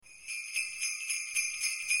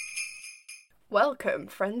Welcome,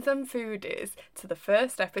 friends and foodies, to the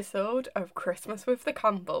first episode of Christmas with the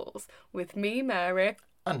Campbells, with me, Mary.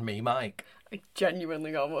 And me, Mike. I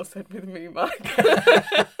genuinely almost said with me, Mike.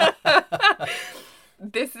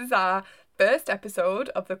 This is our first episode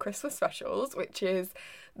of the Christmas specials, which is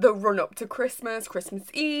the run-up to Christmas, Christmas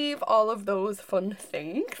Eve, all of those fun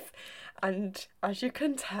things. And as you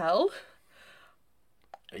can tell,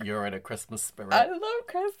 you're in a Christmas spirit. I love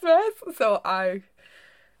Christmas, so I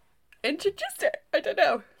introduced it. I don't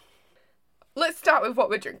know. Let's start with what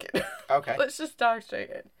we're drinking. Okay. Let's just dive straight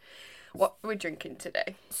in. What are we drinking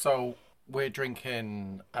today? So we're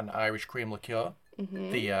drinking an Irish cream liqueur. Mm-hmm.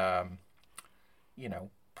 The,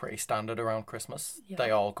 pretty standard around Christmas. Yeah. They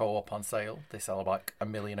all go up on sale. They sell like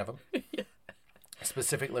 1 million of them. Yeah.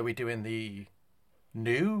 Specifically, we're doing the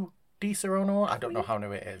new Di Serono. I don't know how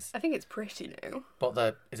new it is. I think it's pretty new.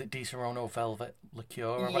 But is it Di Serono Velvet Liqueur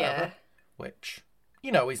or whatever? Which,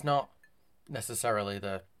 is not necessarily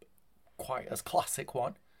the quite as classic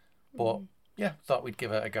one. But, yeah, thought we'd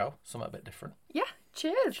give it a go. Something a bit different. Yeah,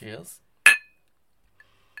 cheers. Cheers.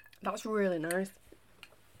 That's really nice.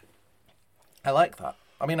 I like that.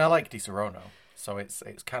 I mean, I like Di Serono, so it's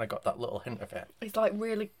kind of got that little hint of it. It's like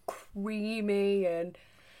really creamy and...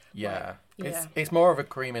 Yeah. It's more of a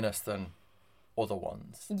creaminess than other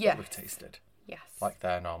ones that we've tasted. Yes. Like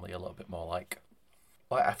they're normally a little bit more like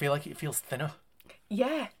I feel like it feels thinner.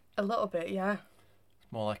 Yeah, a little bit, yeah.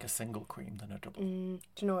 It's more like a single cream than a double. Do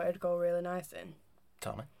you know what it'd go really nice in?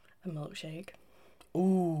 Tell me. A milkshake.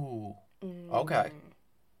 Ooh. Okay.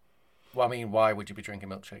 Well, I mean, why would you be drinking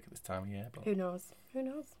milkshake at this time of year? But Who knows?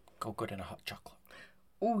 go good in a hot chocolate.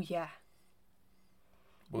 Oh, yeah.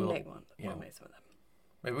 We'll make one. We'll make some of them.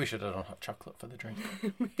 Maybe we should have done hot chocolate for the drink.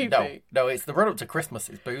 Maybe. No, it's the run-up to Christmas.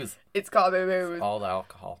 It's booze. It's got to be booze. All the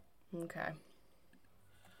alcohol. Okay.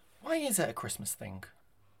 Why is it a Christmas thing?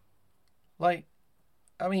 Like,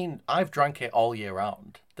 I mean, I've drank it all year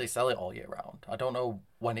round. They sell it all year round. I don't know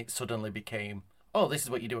when it suddenly became, oh, this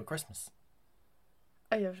is what you do at Christmas.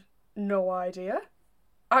 I have no idea.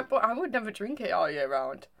 But I would never drink it all year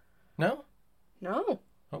round. No? No.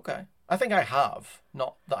 Okay. I think I have.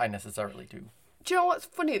 Not that I necessarily do. Do you know what's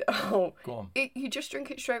funny though? Go on. You just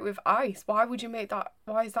drink it straight with ice. Why would you make that?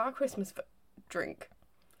 Why is that a Christmas drink?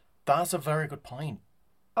 That's a very good point.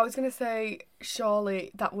 I was going to say, surely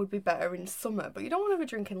that would be better in summer, but you don't want to be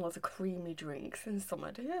drinking lots of creamy drinks in summer,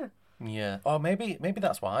 do you? Yeah. Or maybe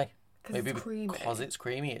that's why. Maybe because it's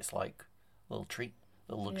creamy, it's like a little treat,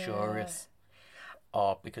 a little luxurious. Yeah.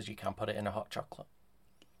 Or because you can put it in a hot chocolate.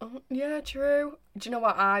 Yeah, true. Do you know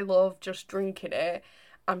what? I love just drinking it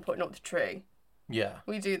and putting up the tree. Yeah.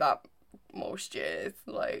 We do that most years,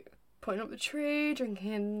 like putting up the tree,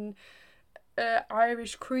 drinking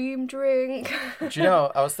Irish cream drink. Do you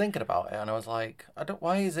know, I was thinking about it and I was like,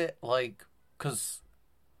 why is it like, because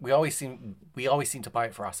we always seem to buy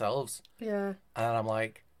it for ourselves. Yeah. And I'm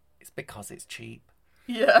like, it's because it's cheap.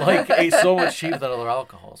 Yeah. Like, it's so much cheaper than other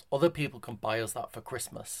alcohols. Other people can buy us that for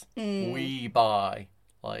Christmas. We buy,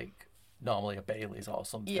 like, normally a Baileys or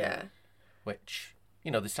something. Yeah. Which,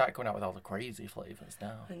 they start going out with all the crazy flavours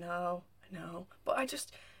now. I know. But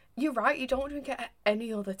you're right, you don't drink it at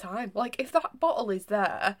any other time. Like, if that bottle is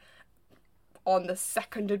there on the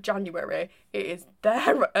 2nd of January, it is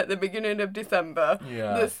there at the beginning of December.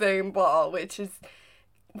 Yeah. The same bottle, which is...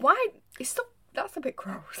 Why? That's a bit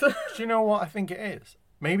gross. Do you know what I think it is?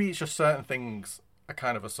 Maybe it's just certain things are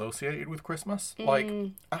kind of associated with Christmas. Like,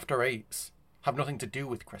 after eights have nothing to do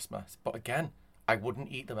with Christmas. But again, I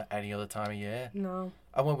wouldn't eat them at any other time of year. No.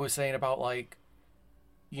 And when we were saying about, like,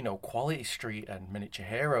 Quality Street and Miniature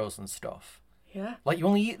Heroes and stuff. Yeah. Like, you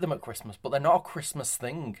only eat them at Christmas, but they're not a Christmas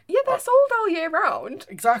thing. Yeah, they're sold all year round.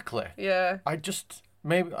 Exactly. Yeah. I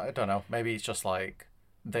don't know. Maybe it's just like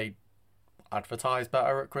they advertise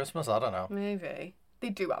better at Christmas. I don't know. Maybe. They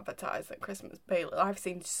do advertise at Christmas Baileys. I've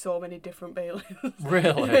seen so many different Baileys.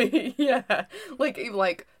 Really? Yeah. Like, even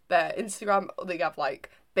like their Instagram, they have like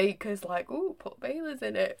bakers like, ooh, put Baileys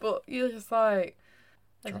in it. But you're just like,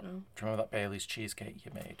 I don't know. Do you remember that Bailey's cheesecake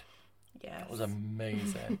you made? Yes. That was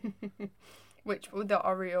amazing. Which, with the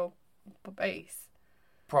Oreo base?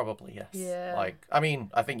 Probably, yes. Yeah. Like, I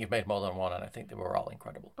mean, I think you've made more than one and I think they were all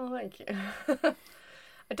incredible. Oh, thank you.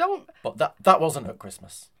 But that wasn't at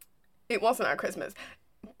Christmas. It wasn't at Christmas.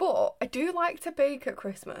 But I do like to bake at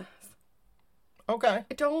Christmas. Okay.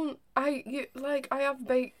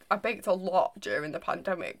 I baked a lot during the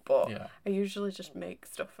pandemic, but yeah. I usually just make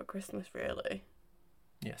stuff for Christmas, really.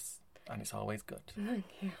 Yes, and it's always good. Thank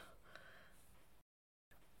you.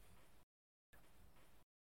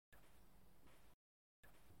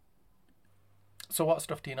 So what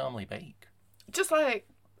stuff do you normally bake? Just like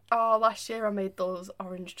Oh, last year I made those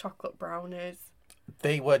orange chocolate brownies.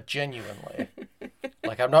 They were genuinely,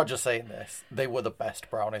 like, I'm not just saying this, they were the best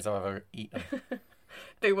brownies I've ever eaten.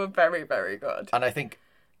 They were very, very good. And I think,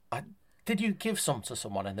 did you give some to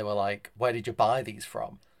someone and they were like, where did you buy these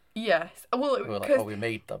from? Yes. Well, We were like, oh, we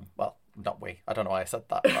made them. Well, not we. I don't know why I said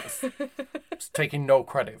that. That's taking no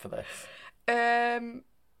credit for this.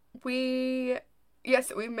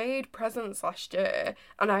 We made presents last year,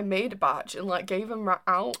 and I made a batch and like gave them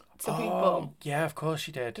out to people. Yeah, of course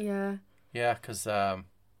you did. Yeah. Yeah, because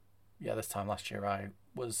this time last year I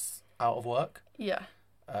was out of work. Yeah.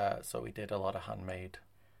 So we did a lot of handmade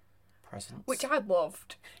presents. Which I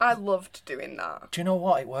loved. I loved doing that. Do you know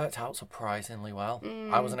what? It worked out surprisingly well.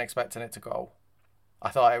 I wasn't expecting it to go. I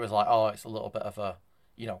thought it was like, oh, it's a little bit of a,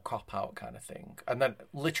 cop out kind of thing. And then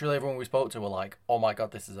literally everyone we spoke to were like, oh my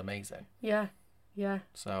God, this is amazing. Yeah. Yeah.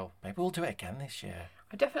 So maybe we'll do it again this year.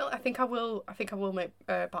 I think I will make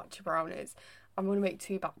a batch of brownies. I'm going to make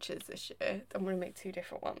 2 batches this year. I'm going to make 2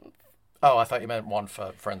 different ones. Oh, I thought you meant one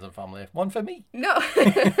for friends and family. One for me. No.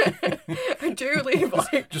 I do leave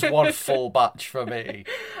like... Just one full batch for me.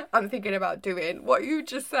 I'm thinking about doing what you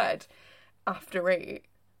just said. After 8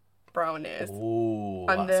 brownies. Ooh,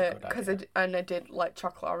 and that's a good idea. I did like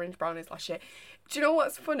chocolate orange brownies last year. Do you know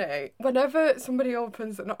what's funny? Whenever somebody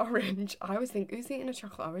opens an orange, I always think, who's eating a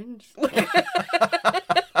chocolate orange?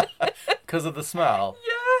 Because of the smell?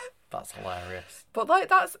 Yeah. That's hilarious. But like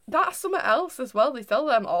that's something else as well. They sell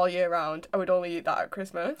them all year round. I would only eat that at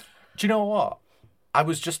Christmas. Do you know what? I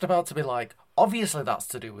was just about to be like, obviously that's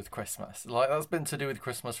to do with Christmas. Like, that's been to do with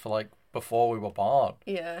Christmas for like before we were born.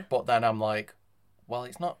 Yeah. But then I'm like, well,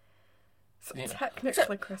 it's not.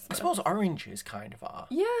 Technically Christmas. I suppose oranges kind of are.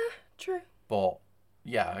 Yeah, true. But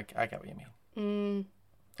yeah, I get what you mean.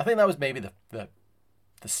 I think that was maybe the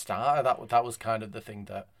start. That was kind of the thing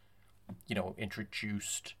that,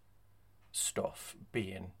 introduced stuff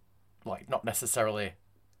being like not necessarily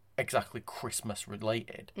exactly Christmas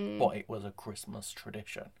related, but it was a Christmas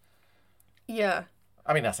tradition. Yeah.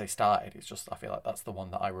 I mean, I say started, it's just I feel like that's the one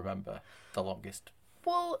that I remember the longest.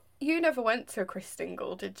 Well, you never went to a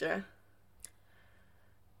Christingle, did you?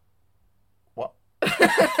 What?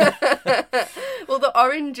 Well, the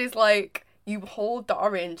orange is like, you hold the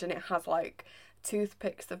orange and it has like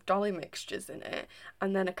toothpicks of dolly mixtures in it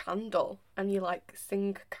and then a candle and you like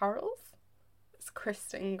sing carols. It's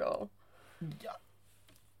Christingle.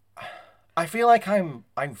 I feel like I'm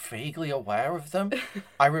vaguely aware of them.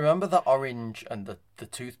 I remember the orange and the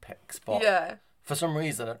toothpicks, but yeah. For some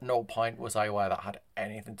reason at no point was I aware that had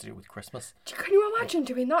anything to do with Christmas. Can you imagine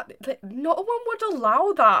doing that? Like, no one would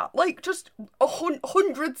allow that. Like, just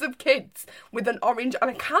hundreds of kids with an orange and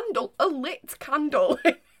a candle, a lit candle.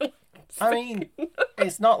 I mean,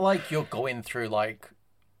 it's not like you're going through like,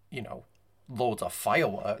 loads of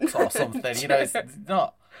fireworks or something. It's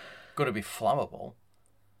not going to be flammable.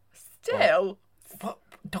 Still. But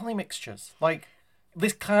dolly mixtures, like,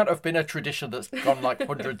 this can't have been a tradition that's gone like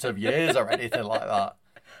hundreds of years or anything like that.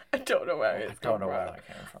 I don't know where it's I don't know where that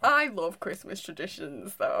came from. I love Christmas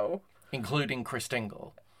traditions, though. Including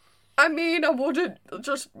Christingle. I mean, I wouldn't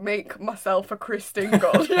just make myself a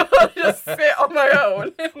Christingle. Just sit on my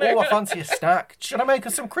own. Oh, I fancy a snack. Should I make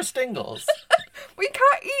us some Christingles? We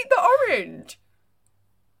can't eat the orange.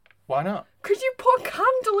 Why not? Because you put a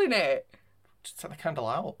candle in it. Just set the candle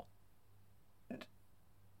out.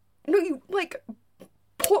 No, you, like,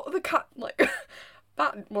 put the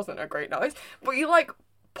that wasn't a great noise. But you, like,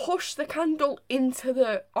 push the candle into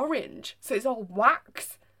the orange. So it's all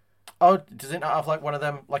wax. Oh, does it not have, like, one of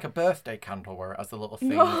them, like a birthday candle where it has the little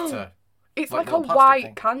thing to... It's like a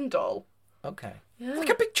white candle. Okay. Yeah. Like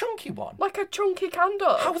a big chunky one. Like a chunky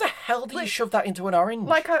candle. How the hell do you shove that into an orange?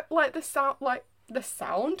 The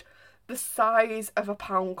sound, the size of a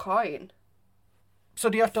pound coin. So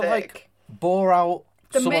do you have to like bore out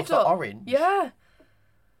some of the orange? Yeah.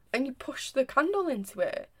 And you push the candle into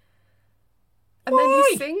it. And then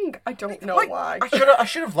you sing. I don't know why. I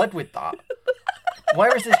should have led with that.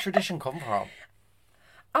 Where has this tradition come from?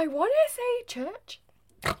 I want to say church.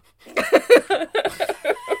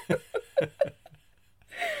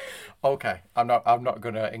 Okay, I'm not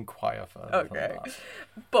gonna inquire further. Okay,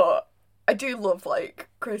 but I do love like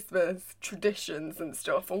Christmas traditions and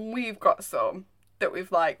stuff, and we've got some that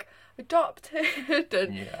we've like adopted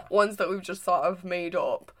and ones that we've just sort of made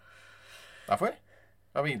up. Have we?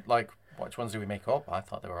 I mean, like, which ones do we make up? I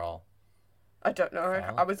thought they were all. I don't know.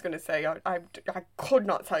 I was gonna say I could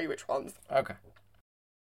not tell you which ones. Okay.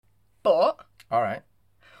 But. All right.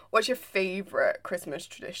 What's your favourite Christmas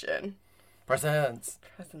tradition? Presents.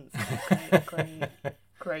 Presents. Okay, great.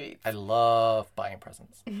 Great. I love buying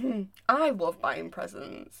presents. I love buying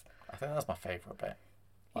presents. I think that's my favourite bit.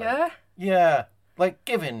 Yeah? Yeah. Like,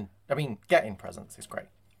 getting presents is great.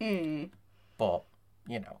 But,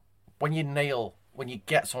 when you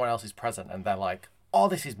get someone else's present and they're like, oh,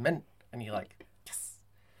 this is mint. And you're like, yes.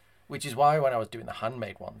 Which is why when I was doing the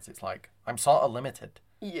handmade ones, it's like, I'm sort of limited.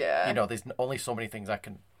 Yeah. There's only so many things I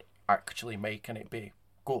can actually make and it be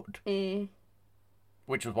good.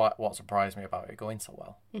 Which was what surprised me about it going so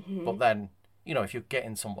well. But then, if you're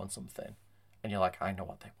getting someone something and you're like, I know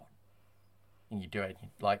what they want. And you do it,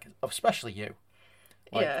 like, especially you.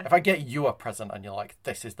 Like, if I get you a present and you're like,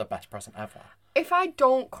 this is the best present ever. If I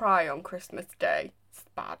don't cry on Christmas Day, it's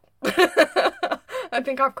bad. I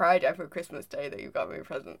think I've cried every Christmas Day that you got me a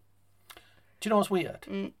present. Do you know what's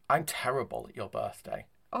weird? I'm terrible at your birthday.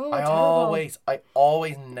 Oh, I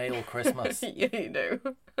always nail Christmas. Yeah, you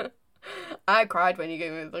do. I cried when you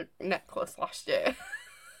gave me the necklace last year.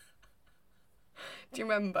 Do you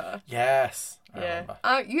remember? Yes, I remember.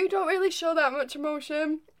 You don't really show that much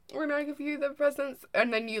emotion when I give you the presents,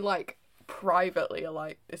 and then you like privately are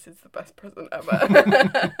like, "This is the best present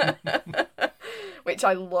ever," which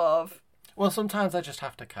I love. Well, sometimes I just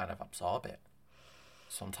have to kind of absorb it.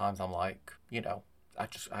 Sometimes I'm like,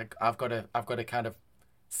 I've got to kind of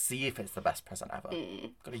see if it's the best present ever.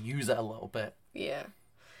 Got to use it a little bit. Yeah.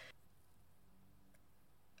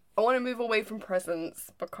 I want to move away from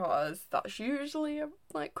presents because that's usually a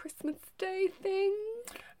Christmas Day thing.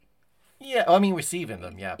 Yeah, I mean receiving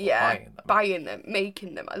them, but buying them,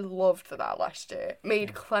 making them. I loved that last year.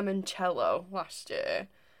 Made Clemencello last year.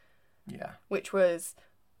 Yeah. Which is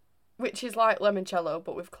like limoncello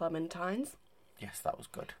but with clementines. Yes, that was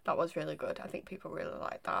good. That was really good. I think people really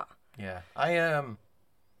like that. Yeah. I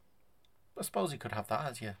suppose you could have that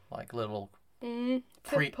as your little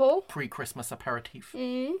pre-Christmas aperitif.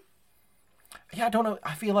 Yeah, I don't know.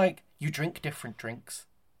 I feel like you drink different drinks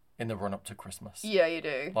in the run-up to Christmas. Yeah, you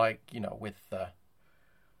do. Like, with the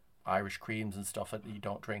Irish creams and stuff that you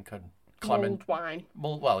don't drink and mulled wine.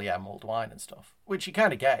 Mulled wine and stuff. Which you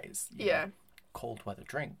kind of get is cold weather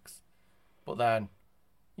drinks. But then,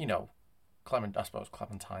 I suppose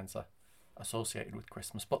clementines are associated with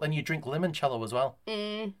Christmas. But then you drink limoncello as well.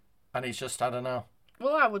 And it's just, I don't know.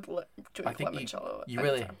 Well, I would drink limoncello.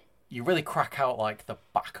 You really crack out the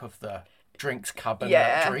back of the drinks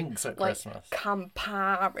cabinet drinks at Christmas.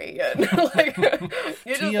 Campari and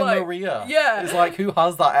Tia Maria. Yeah. It's who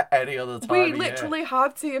has that at any other time? We literally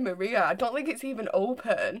have Tia Maria. I don't think it's even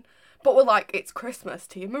open. But we're like, it's Christmas.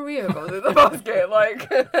 Tia Maria goes in the basket.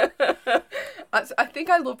 I think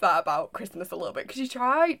I love that about Christmas a little bit because you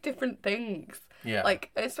try different things. Yeah.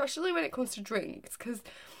 Especially when it comes to drinks, because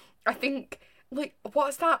I think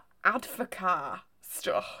what's that Advocaat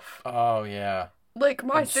stuff? Oh yeah.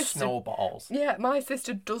 My sister snowballs. Yeah, my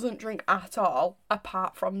sister doesn't drink at all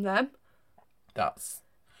apart from them. Do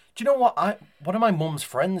you know what? One of my mum's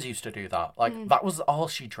friends used to do that. That was all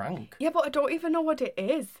she drank. Yeah, but I don't even know what it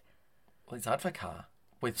is. Well, it's Advocaat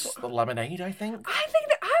with lemonade, I think. I think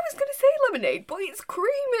that I was going to say lemonade, but it's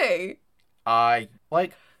creamy. I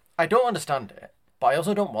don't understand it, but I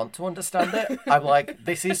also don't want to understand it. I'm like,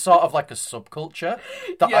 this is sort of like a subculture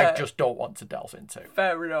that I just don't want to delve into.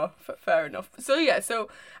 Fair enough. So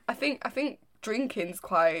I think drinking's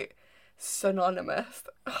quite synonymous.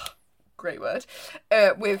 Ugh, great word.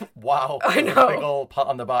 With wow, I know, big old pat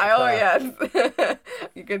on the back. Yes,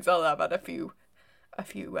 you can tell that I've had a few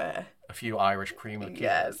Irish cream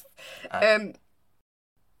liqueurs.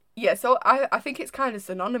 Yes. So I think it's kind of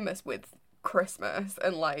synonymous with Christmas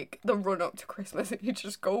and the run up to Christmas, and you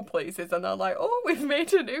just go places and they're like, oh, we've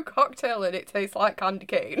made a new cocktail and it tastes like candy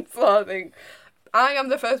cane. So I think I am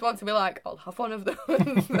the first one to be like, I'll have one of those.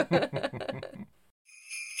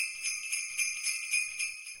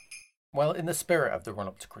 Well, in the spirit of the run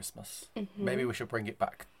up to Christmas, maybe we should bring it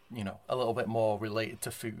back, a little bit more related to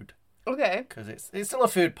food. Okay. Because it's still a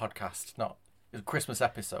food podcast, not a Christmas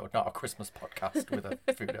episode, not a Christmas podcast with a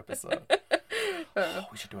food episode.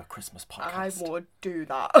 We should do a Christmas podcast. I would do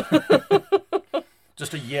that.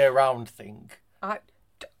 Just a year-round thing.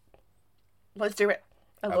 Let's do it.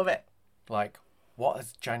 I love it. What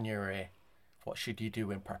is January? What should you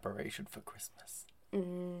do in preparation for Christmas?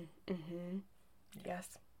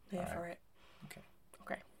 Yes. Here for it.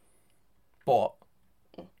 Okay. But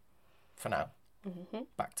for now,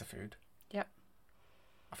 back to food. Yep.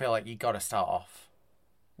 I feel like you got to start off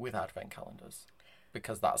with advent calendars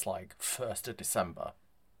because that's 1st of December.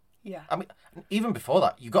 Yeah. I mean, even before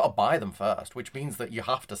that, you got to buy them first, which means that you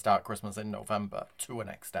have to start Christmas in November to an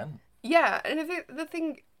extent. Yeah, and the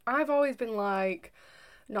thing, I've always been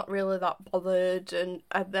not really that bothered, and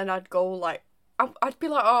then I'd go I'd be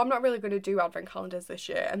like, oh, I'm not really going to do advent calendars this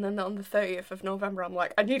year. And then on the 30th of November, I'm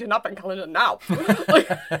like, I need an advent calendar now. Like,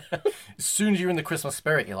 as soon as you're in the Christmas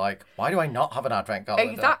spirit, you're like, why do I not have an advent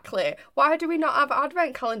calendar? exactly. Why do we not have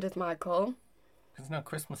advent calendars, Michael? There's no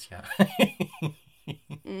Christmas yet.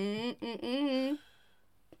 Mm-mm-mm.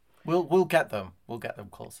 We'll get them. We'll get them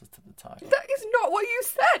closer to the time. That is not what you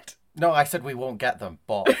said. No, I said we won't get them,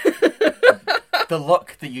 but the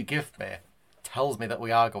look that you give me tells me that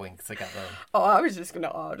we are going to get them. Oh, I was just gonna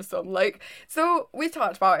order some. Like, so we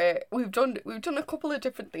talked about it. We've done a couple of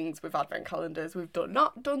different things with advent calendars. We've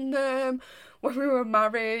not done them when we were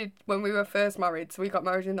married, when we were first married. So we got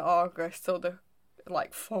married in August. So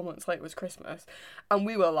like 4 months later was Christmas, and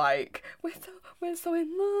we were like, we're so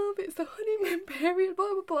in love. It's the honeymoon period.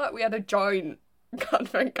 Blah blah blah. We had a joint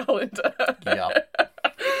advent calendar. Yeah.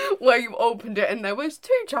 Where you opened it and there was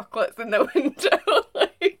 2 chocolates in the window.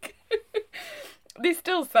 Like, they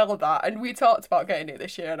still sell that, and we talked about getting it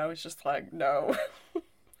this year, and I was just like, no,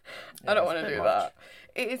 I don't want to do that.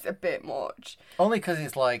 It is a bit much. Only because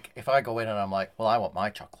it's like, if I go in and I'm like, well, I want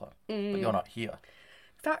my chocolate, but you're not here.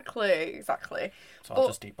 Exactly. So I'll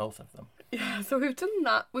just eat both of them. Yeah, so we've done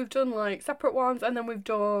that. We've done like separate ones, and then we've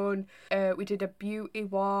done, we did a beauty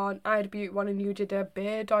one. I had a beauty one, and you did a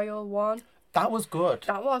beard oil one. That was good.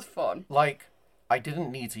 That was fun. Like, I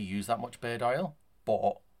didn't need to use that much beard oil,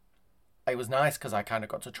 but it was nice because I kind of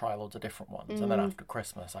got to try loads of different ones. And then after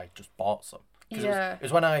Christmas, I just bought some. Yeah. It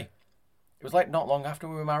was when it was like not long after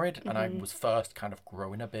we were married, and I was first kind of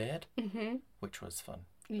growing a beard, which was fun.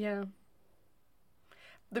 Yeah.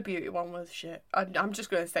 The beauty one was shit. I'm just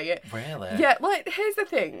going to say it. Really? Yeah, like, here's the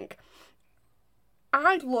thing.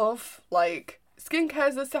 I love, like,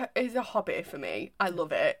 skincare is a hobby for me. I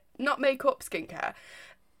love it. Not makeup, skincare.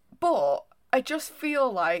 But I just feel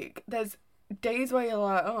like there's days where you're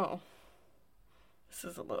like, oh, this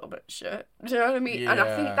is a little bit shit. Do you know what I mean? Yeah. And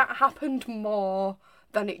I think that happened more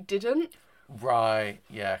than it didn't. Right,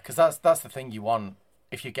 yeah. Because that's the thing you want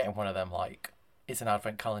if you're getting one of them, like, it's an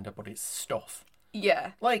advent calendar, but it's stuff.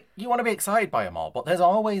 Yeah. Like, you want to be excited by them all, but there's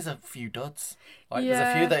always a few duds. Like, there's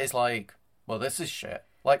a few that is like, well, this is shit.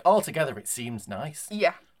 Like, altogether, it seems nice.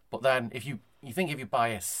 Yeah. But then, if you buy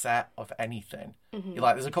a set of anything, you're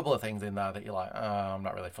like, there's a couple of things in there that you're like, oh, I'm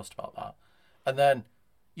not really fussed about that. And then,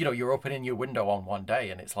 you know, you're opening your window on one day,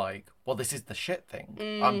 and it's like, well, this is the shit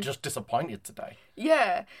thing. I'm just disappointed today.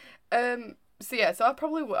 Yeah. So I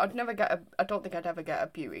probably would. I don't think I'd ever get a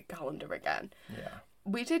beauty calendar again. Yeah.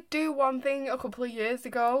 We did do one thing a couple of years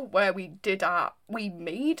ago where we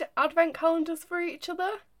made advent calendars for each other.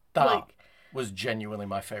 That was genuinely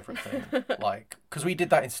my favourite thing. Like, because we did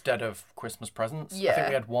that instead of Christmas presents. Yeah. I think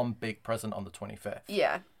we had one big present on the 25th.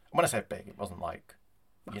 Yeah. When I say big, it wasn't like,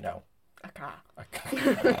 you know. A car.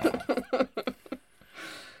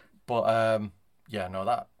 But, yeah,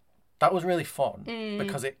 no, that was really fun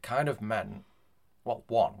because it kind of meant, well,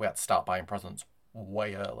 one, we had to start buying presents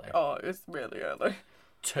way early. Oh, it was really early.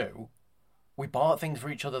 2, we bought things for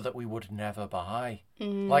each other that we would never buy.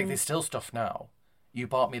 Like, there's still stuff now. You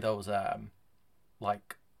bought me those,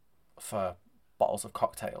 like, for bottles of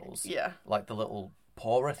cocktails. Yeah. Like the little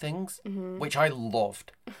pourer things, which I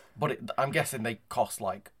loved. But I'm guessing they cost,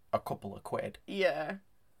 like, a couple of quid. Yeah.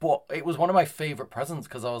 But it was one of my favourite presents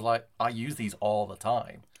because I was like, I use these all the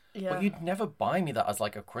time. Yeah. But you'd never buy me that as,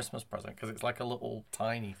 like, a Christmas present because it's like a little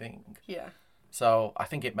tiny thing. Yeah. So I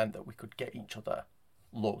think it meant that we could get each other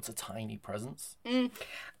loads of tiny presents.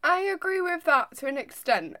 I agree with that to an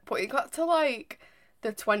extent, but it got to like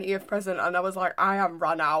the 20th present and I was like, I am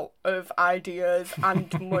run out of ideas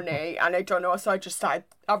and money and I don't know, so I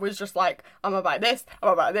was just like, I'm gonna buy this.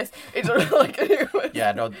 It's like,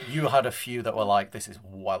 Yeah, no, you had a few that were like, this is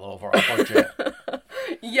well over our budget.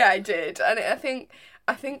 Yeah, I did. And I think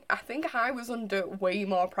I was under way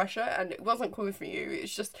more pressure and it wasn't coming from you.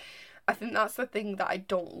 It's just, I think that's the thing that I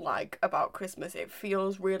don't like about Christmas. It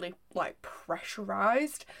feels really, like,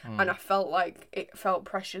 pressurised. And I felt like it felt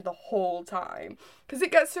pressure the whole time. Because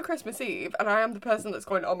it gets to Christmas Eve, and I am the person that's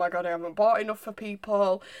going, oh my god, I haven't bought enough for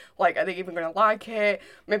people. Like, are they even going to like it?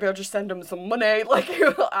 Maybe I'll just send them some money. Like,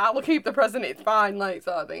 I'll keep the present, it's fine, like,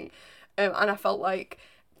 sort of thing. And I felt like,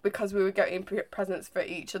 because we were getting presents for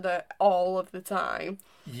each other all of the time.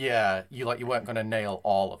 Yeah, you weren't going to nail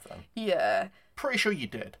all of them. Yeah. Pretty sure you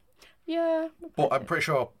did. Yeah. But I'm pretty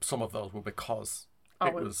sure some of those were because I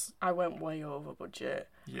went way over budget.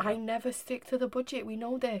 Yeah. I never stick to the budget. We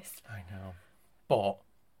know this. I know. But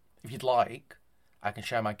if you'd like, I can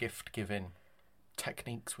share my gift giving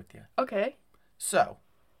techniques with you. Okay. So,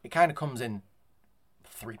 it kind of comes in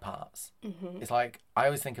 3 parts. It's like, I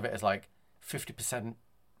always think of it as like 50%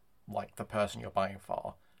 like the person you're buying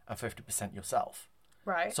for, and 50% yourself.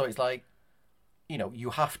 Right. So it's like, you know,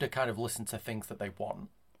 you have to kind of listen to things that they want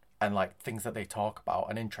and like things that they talk about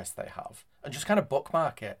and interests they have and just kind of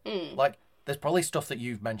bookmark it. Like, there's probably stuff that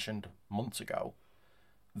you've mentioned months ago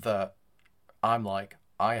that I'm like,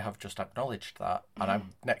 I have just acknowledged that, and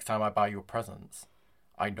next time I buy you a present,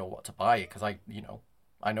 I know what to buy you because I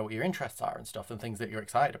know what your interests are and stuff and things that you're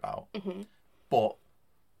excited about. But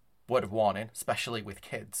word of warning, especially with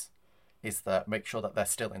kids, is that make sure that they're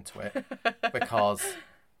still into it because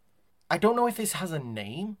I don't know if this has a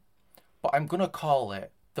name, but I'm gonna call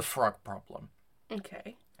it the frog problem.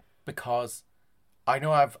 Okay. Because I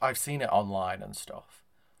know I've seen it online and stuff,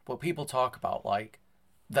 but people talk about like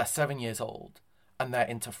they're 7 years old and they're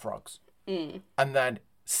into frogs, and then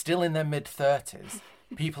still in their mid-30s,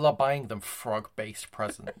 people are buying them frog-based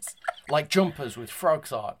presents, like jumpers with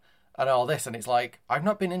frogs on and all this, and it's like, I've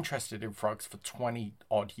not been interested in frogs for 20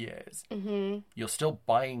 odd years. You're still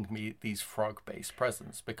buying me these frog-based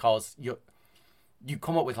presents because you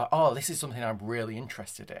come up with like, oh, this is something I'm really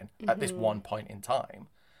interested in at this one point in time.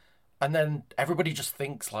 And then everybody just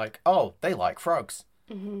thinks like, oh, they like frogs.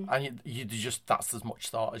 And you just, that's as much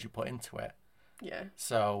thought as you put into it. Yeah.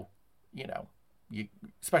 So, you know,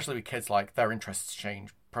 especially with kids, like their interests change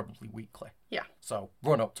probably weekly. Yeah. So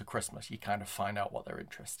run up to Christmas, you kind of find out what they're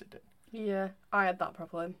interested in. Yeah. I had that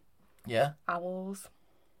problem. Yeah? Owls.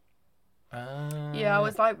 Yeah, I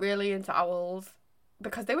was like really into owls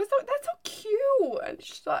because they're so cute and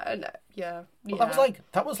just like, and, yeah. Well,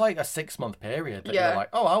 that was like a 6-month period that you're like,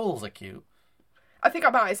 oh, owls are cute. I think I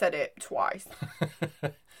might have said it twice.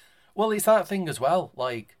 Well, it's that thing as well.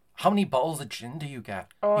 Like, how many bottles of gin do you get?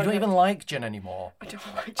 Oh, you don't even like gin anymore. I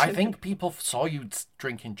don't like gin. I think people saw you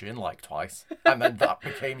drinking gin like twice, and then that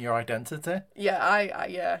became your identity.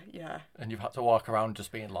 Yeah, yeah. And you've had to walk around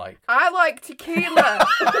just being like, I like tequila.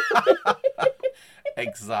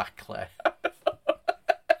 Exactly.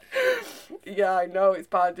 Yeah, I know it's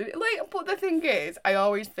bad. Like, but the thing is, I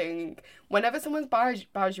always think whenever someone buys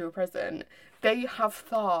you a present, they have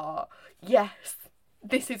thought, yes,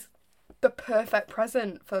 this is the perfect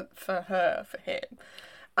present for her, for him.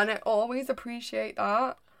 And I always appreciate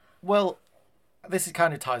that. Well, this is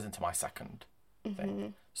kind of ties into my second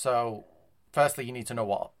thing. So, firstly, you need to know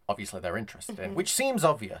what, obviously, they're interested in, which seems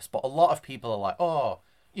obvious, but a lot of people are like, oh,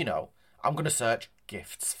 you know, I'm going to search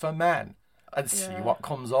gifts for men and see what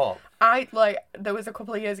comes up. There was a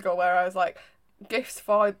couple of years ago where I was like, gifts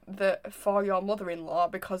for your mother-in-law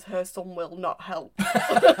because her son will not help.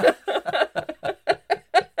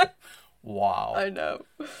 Wow. I know.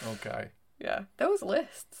 Okay. Yeah, there was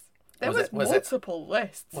lists. There was multiple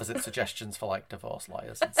lists. Was it suggestions for like divorce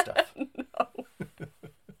lawyers and stuff? No.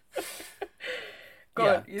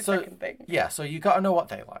 Go on, your second thing. Yeah, so you got to know what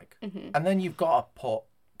they like. And then you've got to put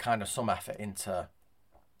kind of some effort into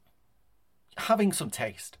having some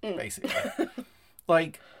taste, basically.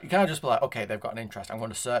 Like, you can't just be like, okay, they've got an interest, I'm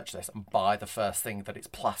going to search this and buy the first thing that it's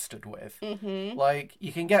plastered with. Like,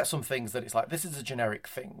 you can get some things that it's like, this is a generic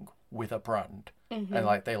thing with a brand. And,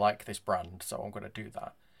 like, they like this brand, so I'm going to do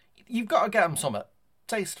that. You've got to get them something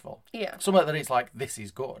tasteful. Yeah. Something that it's like, this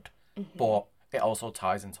is good, but it also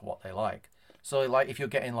ties into what they like. So, like, if you're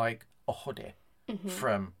getting, like, a hoodie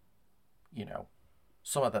from, you know,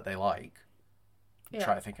 something that they like, I'm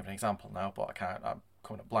trying to think of an example now, but I can't. I'm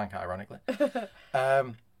coming up blank, ironically.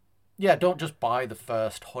 Yeah, don't just buy the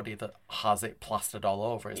first hoodie that has it plastered all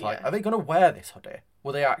over. It's like, are they going to wear this hoodie?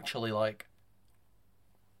 Will they actually, like,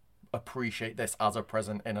 appreciate this as a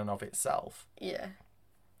present in and of itself? Yeah.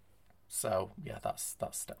 So, yeah, that's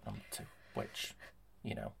step number 2, which,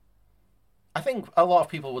 you know, I think a lot of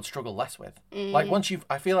people would struggle less with. Like,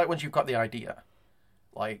 I feel like once you've got the idea,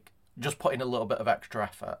 like, just putting a little bit of extra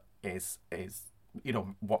effort is you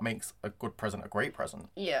know, what makes a good present a great present.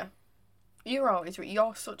 Yeah. You're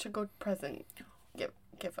such a good present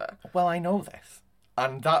giver. Well, I know this.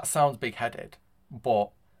 And that sounds big-headed, but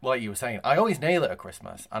like you were saying, I always nail it at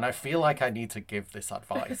Christmas, and I feel like I need to give this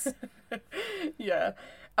advice. Yeah.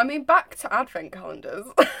 I mean, back to advent calendars.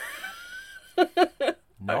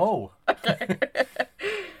 No. Okay.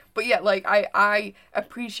 But yeah, like, I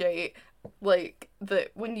appreciate, like,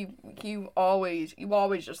 that when you always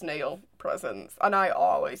just nail presents, and I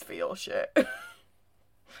always feel shit.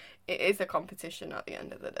 It is a competition at the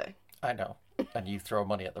end of the day. I know. And you throw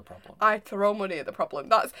money at the problem. I throw money at the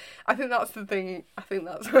problem. I think that's the thing. I think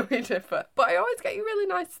that's where we differ. But I always get you really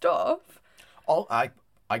nice stuff. Oh, I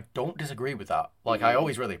don't disagree with that. Like, I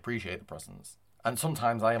always really appreciate the presents. And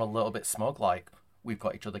sometimes I am a little bit smug, like, we've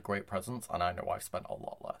got each other great presents, and I know I've spent a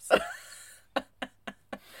lot less.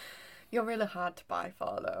 You're really hard to buy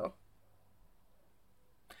for, though.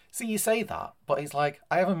 See, you say that, but it's like,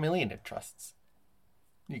 I have a million interests.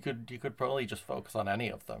 You could probably just focus on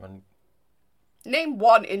any of them. And Name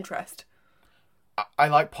one interest. I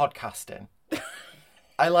like podcasting.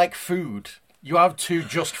 I like food. You have two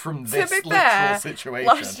just from this literal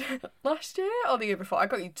situation. Last year or the year before, I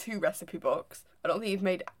got you 2 recipe books. I don't think you've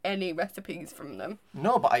made any recipes from them.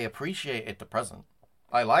 No, but I appreciated the present.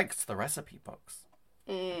 I liked the recipe books.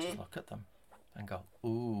 Just look at them and go,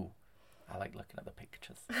 ooh, I like looking at the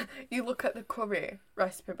pictures. You look at the curry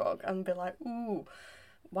recipe book and be like, ooh,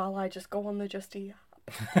 while I just go on the Just Eat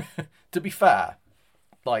app. To be fair,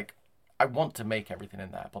 like, I want to make everything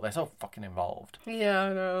in there, but they're so fucking involved. Yeah,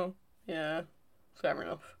 I know. Yeah, fair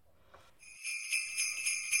enough.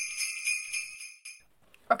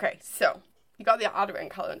 Okay, so you got the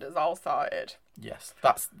Advent calendars all sorted. Yes,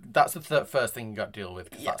 that's the first thing you got to deal with,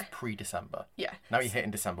 because that's pre-December. Yeah. Now you're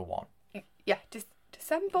hitting December 1. Yeah,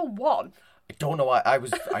 December 1. I don't know why I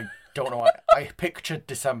don't know why I pictured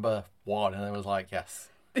December 1 and I was like, yes,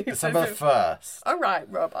 December 1st. All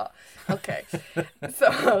right, robot. Okay,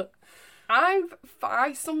 so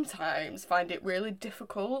I sometimes find it really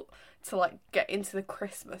difficult to like get into the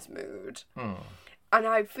Christmas mood, and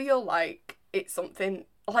I feel like it's something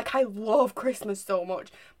like I love Christmas so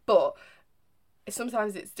much, but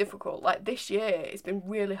sometimes it's difficult. Like this year, it's been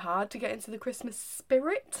really hard to get into the Christmas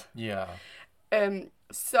spirit. Yeah.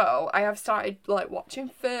 So I have started like watching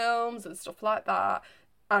films and stuff like that,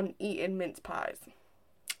 and eating mince pies.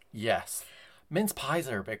 Yes, mince pies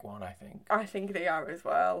are a big one. I think they are as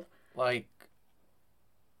well. Like,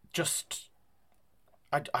 just,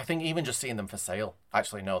 I think even just seeing them for sale.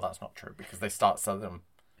 Actually, no, that's not true, because they start selling them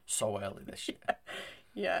so early this year.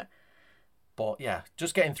 Yeah. But yeah,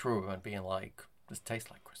 just getting through them and being like, this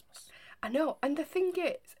tastes like Christmas. I know, and the thing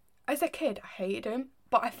is, as a kid, I hated them,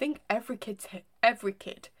 but I think every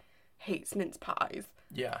kid hates mince pies.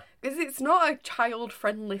 Yeah. Because it's not a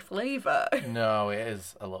child-friendly flavour. No, it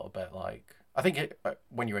is a little bit like, I think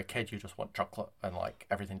when you're a kid, you just want chocolate and like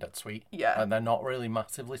everything that's sweet. Yeah. And they're not really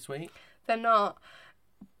massively sweet. They're not,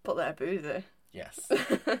 but they're boozy. Yes.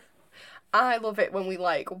 I love it when we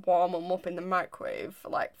like warm them up in the microwave for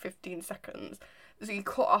like 15 seconds. So you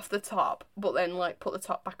cut off the top, but then like put the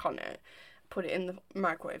top back on it, put it in the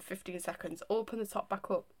microwave 15 seconds, open the top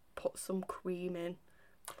back up, put some cream in,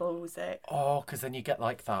 close it. Oh, because then you get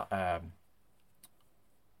like that, I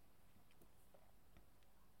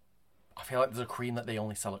feel like there's a cream that they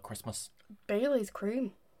only sell at Christmas. Bailey's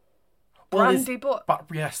cream. Well, Brandy butter.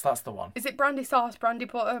 Yes, that's the one. Is it brandy sauce, brandy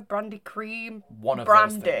butter, brandy cream? One of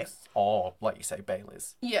brandy. Those things. Or, like you say,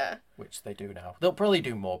 Bailey's. Yeah. Which they do now. They'll probably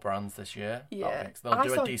do more brands this year. Yeah. They'll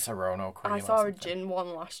do a Di Serono cream. I saw a gin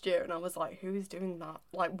one last year and I was like, who's doing that?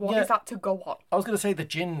 Like, what is that to go on? I was going to say the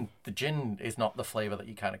gin is not the flavour that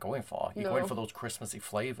you're kind of going for. You're going for those Christmassy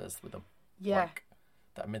flavours with them. Yeah. Like,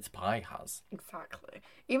 that mince pie has. Exactly.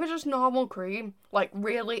 Even just normal cream. Like,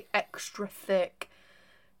 really extra thick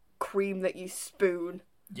cream that you spoon.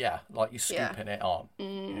 Yeah, like you're scooping it on.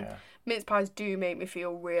 Yeah. Mince pies do make me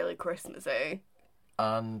feel really Christmassy.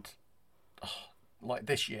 And like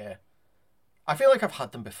this year, I feel like I've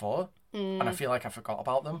had them before, and I feel like I forgot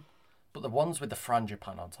about them. But the ones with the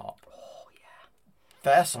frangipane on top, oh yeah,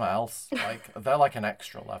 their smells like they're like an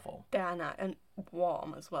extra level. They are nice and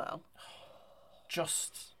warm as well.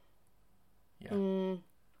 Just and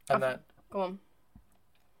then go on.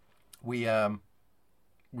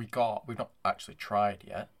 We've not actually tried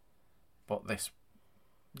yet, but this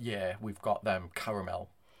year we've got them caramel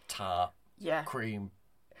tart cream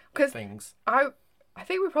things. I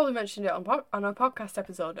think we probably mentioned it on our podcast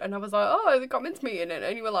episode, and I was like, oh, they got mincemeat in it,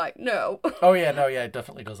 and you were like, no. Oh yeah, no, yeah, it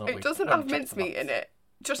definitely doesn't. It doesn't have mincemeat in it.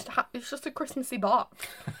 It's just a Christmassy box.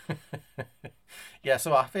 Yeah,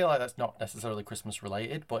 so I feel like that's not necessarily Christmas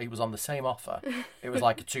related, but it was on the same offer. It was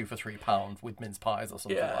like a 2 for £3 with mince pies or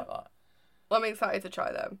something like that. Well, I'm excited to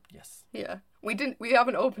try them. Yes. Yeah. We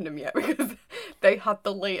haven't opened them yet because they had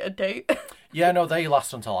the later date. Yeah, no, they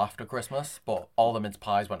last until after Christmas, but all the mince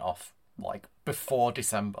pies went off like before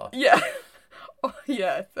December. Yeah. Oh,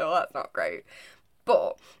 yeah, so that's not great.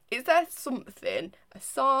 But is there something, a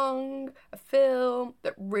song, a film,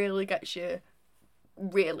 that really gets you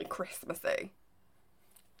really Christmassy?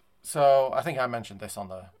 So I think I mentioned this on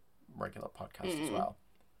the regular podcast as well,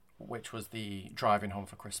 which was the Driving Home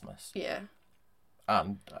for Christmas. Yeah.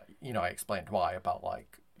 And, I explained why about,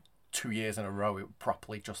 like, 2 years in a row, it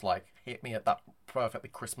properly just, like, hit me at that perfectly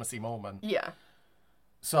Christmassy moment. Yeah.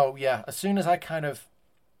 So, yeah, as soon as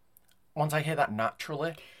once I hear that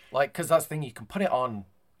naturally, like, because that's the thing, you can put it on,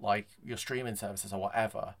 like, your streaming services or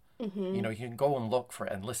whatever, You know, you can go and look for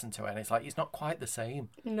it and listen to it, and it's like, it's not quite the same.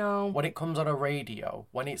 No. When it comes on a radio,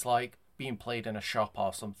 when it's like being played in a shop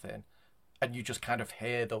or something, and you just kind of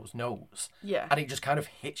hear those notes. Yeah. And it just kind of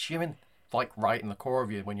hits you in, like, right in the core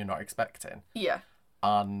of you when you're not expecting. Yeah.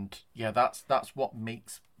 And, yeah, that's what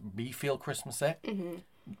makes me feel Christmassy.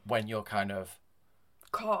 When you're kind of...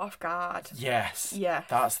 caught off guard. Yes. Yeah.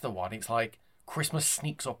 That's the one. It's like Christmas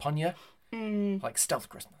sneaks up on you. Like stealth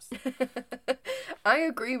Christmas. I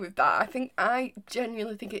agree with that. I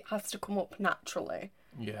genuinely think it has to come up naturally.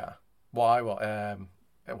 Yeah. Why?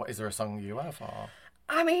 What is there a song you have? Or...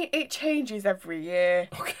 I mean, it changes every year.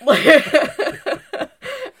 Okay.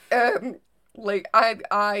 Like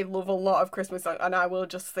I love a lot of Christmas songs, and I will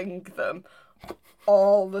just sing them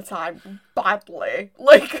all the time, badly,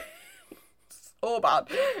 like so bad.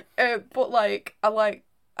 But like I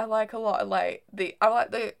like a lot of like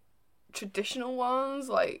the traditional ones.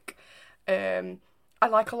 Like I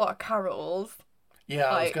like a lot of carols. Yeah,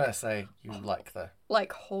 I was like, gonna say you like the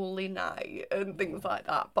like Holy Night and things like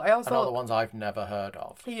that. But I also another ones I've never heard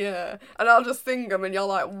of. Yeah, and I'll just sing them, and you're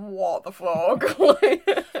like, "What the fuck?" Like...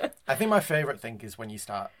 I think my favourite thing is when you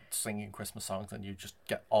start singing Christmas songs and you just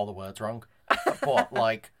get all the words wrong, but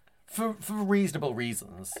like for reasonable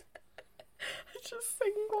reasons. Just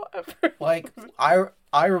sing whatever. Like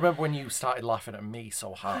I remember when you started laughing at me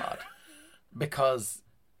so hard because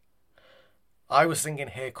I was singing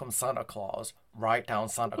 "Here Comes Santa Claus" right down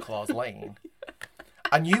Santa Claus Lane.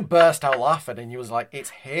 And you burst out laughing, and you was like, "It's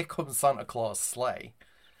Here Comes Santa Claus Sleigh."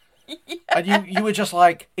 Yeah. And you were just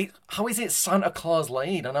like, "How is it Santa Claus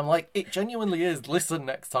Lane?" And I'm like, "It genuinely is. Listen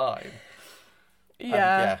next time."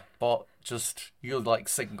 Yeah. But just, you like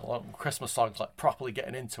singing along Christmas songs, like properly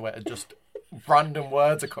getting into it, and just random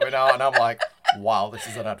words are coming out, and I'm like, "Wow, this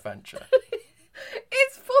is an adventure."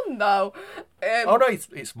 It's fun though. Oh no,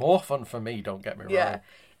 it's more fun for me, don't get me wrong. Yeah.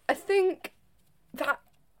 I think that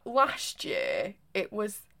last year it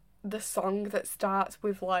was the song that starts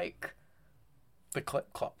with like the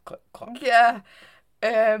clip clop clip clop. Yeah.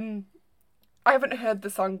 I haven't heard the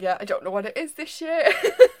song yet. I don't know what it is this year.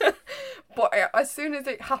 But as soon as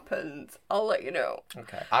it happens, I'll let you know.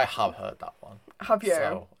 Okay. I have heard that one. Have you?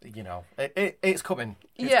 So, you know, it's coming.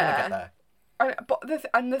 It's gonna get there. But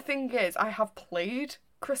the thing is, I have played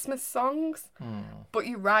Christmas songs, but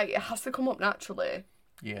you're right, it has to come up naturally.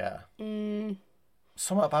 Yeah.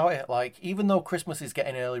 Something about it, like, even though Christmas is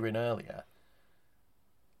getting earlier and earlier,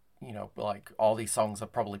 you know, like, all these songs are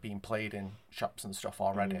probably being played in shops and stuff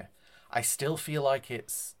already, I still feel like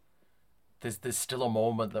there's still a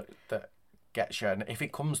moment that gets you, and if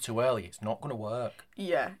it comes too early, it's not going to work.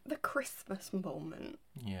 Yeah, the Christmas moment.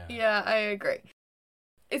 Yeah. Yeah, I agree.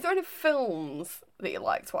 Is there any films that you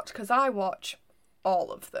like to watch? Because I watch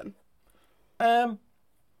all of them.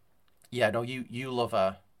 Yeah, no, you love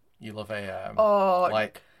a Oh,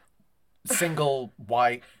 like single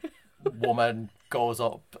white woman goes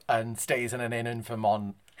up and stays in an inn in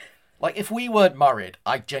Vermont. Like, if we weren't married,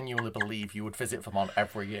 I genuinely believe you would visit Vermont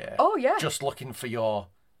every year. Oh yeah, just looking for your,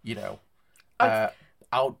 you know,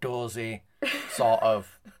 outdoorsy sort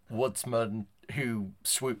of woodsman who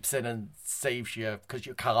swoops in and saves you because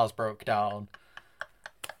your car's broke down.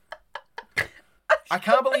 I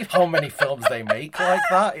can't believe how many films they make like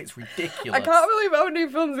that. It's ridiculous. I can't believe how many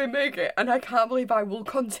films they make it, and I can't believe I will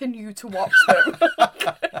continue to watch them.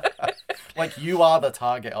 Like, you are the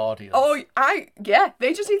target audience. Oh, yeah,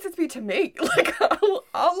 they just need to speak to me. Like,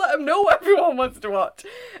 I'll let them know what everyone wants to watch.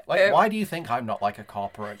 Like, why do you think I'm not like a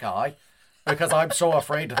corporate guy? Because I'm so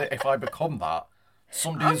afraid that if I become that,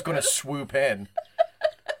 somebody's going to swoop in.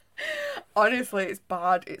 Honestly, it's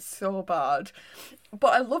bad. It's so bad.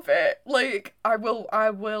 But I love it. Like, I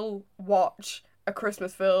will watch a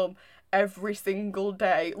Christmas film every single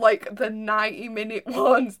day. Like, the 90-minute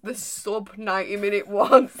ones, the sub 90-minute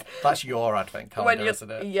ones. That's your advent calendar, isn't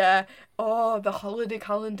it? Yeah. Oh, the holiday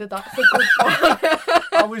calendar, that's a good one.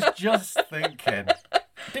 I was just thinking,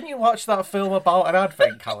 didn't you watch that film about an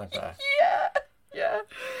advent calendar?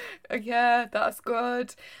 Yeah, that's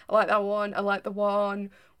good. I like that one. I like the one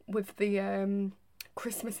with the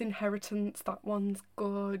Christmas Inheritance. That one's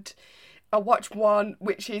good. I watch one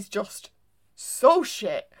which is just so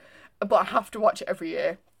shit, but I have to watch it every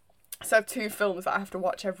year. So I have 2 films that I have to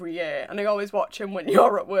watch every year, and I always watch them when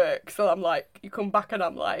you're at work. So I'm like, you come back and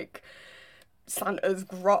I'm like Santa's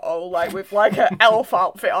grotto, like with like an elf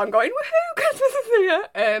outfit on, going, woohoo, Christmas is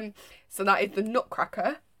here. So that is the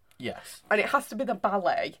Nutcracker. Yes. And it has to be the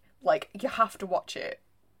ballet. Like, you have to watch it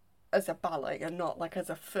as a ballet and not like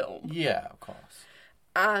as a film. Yeah, of course.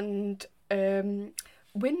 And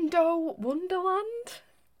Window Wonderland.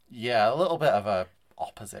 Yeah, a little bit of a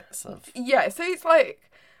opposites of. Yeah, so it's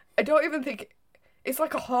like I don't even think it's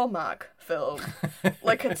like a Hallmark film,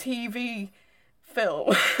 like a TV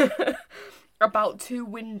film about two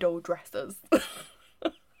window dressers.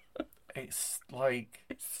 It's like...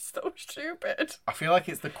 It's so stupid. I feel like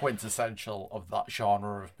it's the quintessential of that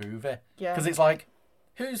genre of movie. Yeah. Because it's like,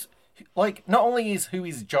 like, not only is who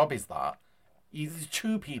his job is that, he's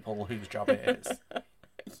two people whose job it is.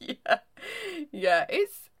 Yeah. Yeah,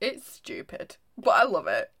 it's stupid. But I love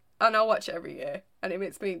it. And I watch it every year. And it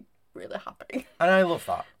makes me really happy. And I love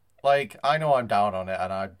that. Like, I know I'm down on it,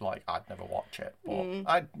 and I'd never watch it, but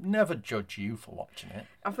I'd never judge you for watching it.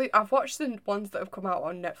 I've watched the ones that have come out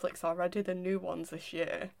on Netflix already, the new ones this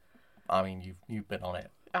year. I mean, you've been on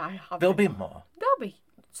it. I have. There'll be more. There'll be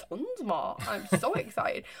tons more. I'm so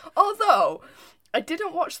excited. Although, I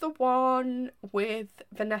didn't watch the one with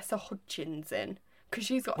Vanessa Hudgens in, because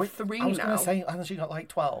she's got 3 now. I was going to say, hasn't she got like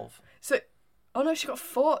 12? So, oh no, she got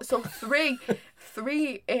 4. So 3,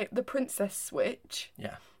 The Princess Switch.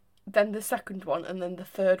 Yeah. Then the second one, and then the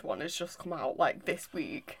third one has just come out, like, this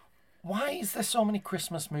week. Why is there so many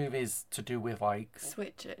Christmas movies to do with, like...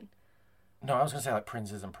 Switching? No, I was going to say, like,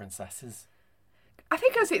 princes and princesses. I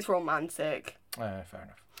think because it's romantic. Fair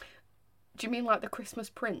enough. Do you mean, like, the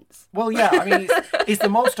Christmas Prince? Well, yeah, I mean, it's the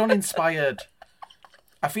most uninspired...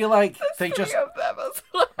 I feel like they just... Of them as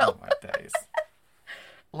well. Oh, my days.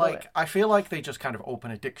 Like, I feel like they just kind of open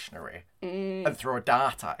a dictionary and throw a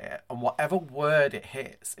dart at it, and whatever word it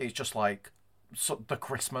hits is just like the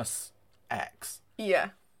Christmas X.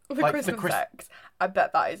 Yeah. The Like Christmas X. I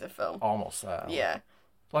bet that is a film. Almost there. Yeah.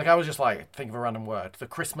 Like, I was just like, think of a random word. The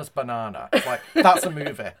Christmas Banana. Like, that's a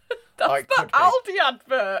movie. That's like, the Aldi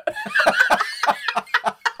advert.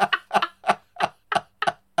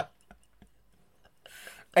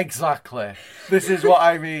 Exactly. This is what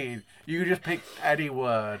I mean. You just pick any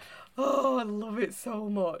word. Oh, I love it so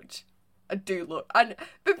much. I do love, and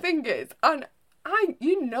the thing is,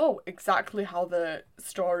 you know exactly how the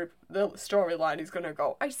storyline is gonna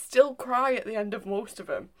go. I still cry at the end of most of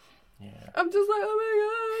them. Yeah. I'm just like,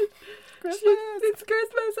 oh my god, it's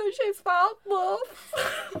Christmas and she's found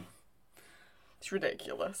love. It's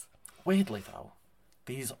ridiculous. Weirdly though,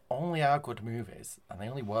 these only are good movies, and they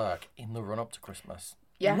only work in the run up to Christmas.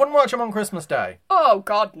 Yeah. You wouldn't watch them on Christmas Day. Oh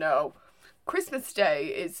god, no. Christmas Day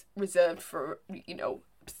is reserved for,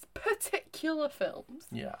 particular films.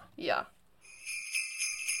 Yeah. Yeah.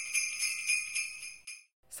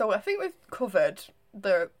 So I think we've covered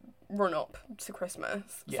the run-up to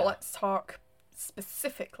Christmas. Yeah. So let's talk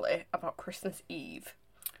specifically about Christmas Eve.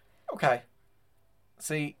 Okay.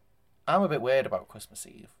 See, I'm a bit weird about Christmas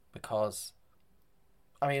Eve because,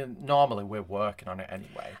 I mean, normally we're working on it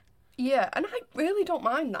anyway. Yeah, and I really don't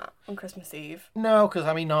mind that on Christmas Eve. No, because,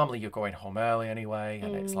 I mean, normally you're going home early anyway,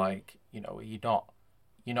 and it's like, you're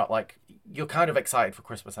not like, you're kind of excited for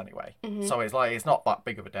Christmas anyway. Mm-hmm. So it's like, it's not that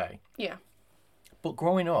big of a day. Yeah. But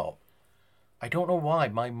growing up, I don't know why,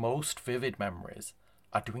 my most vivid memories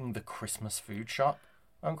are doing the Christmas food shop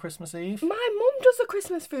on Christmas Eve. My mum does a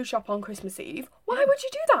Christmas food shop on Christmas Eve. Why would you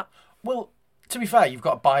do that? Well, to be fair, you've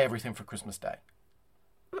got to buy everything for Christmas Day.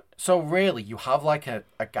 So really, you have like a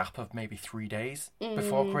gap of maybe 3 days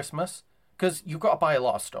before Christmas. Because you've got to buy a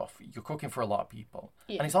lot of stuff. You're cooking for a lot of people.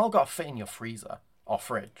 Yeah. And it's all got to fit in your freezer or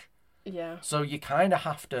fridge. Yeah. So you kind of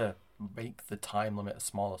have to make the time limit as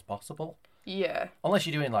small as possible. Yeah. Unless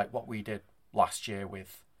you're doing like what we did last year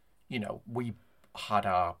with, we had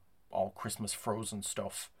our all Christmas frozen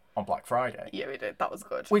stuff on Black Friday. Yeah, we did. That was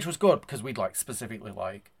good. Which was good because we'd like specifically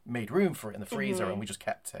like made room for it in the freezer and we just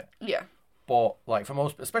kept it. Yeah. But like for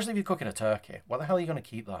most, especially if you're cooking a turkey, where the hell are you going to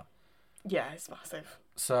keep that? Yeah, it's massive.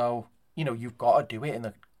 So, you've got to do it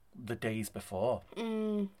in the days before.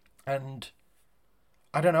 Mm. And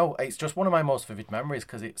I don't know, it's just one of my most vivid memories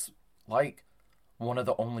because it's like one of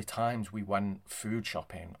the only times we went food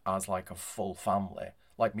shopping as like a full family.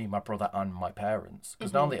 Like me, my brother and my parents.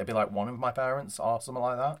 Because normally it'd be like one of my parents or something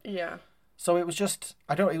like that. Yeah. So it was just,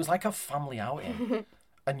 it was like a family outing.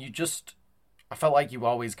 And I felt like you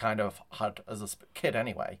always kind of had, as a kid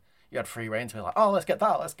anyway, you had free reign to be like, oh, let's get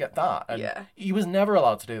that. And you was never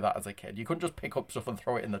allowed to do that as a kid. You couldn't just pick up stuff and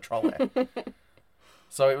throw it in the trolley.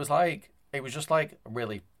 So it was just like a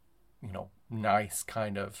really, nice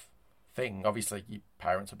kind of thing. Obviously, your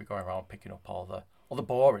parents would be going around picking up all the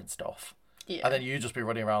boring stuff. Yeah. And then you'd just be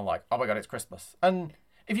running around like, oh my God, it's Christmas. And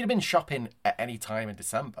if you'd been shopping at any time in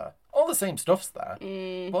December, all the same stuff's there.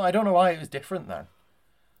 But I don't know why it was different then.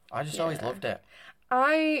 I just always loved it.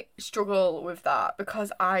 I struggle with that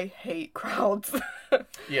because I hate crowds.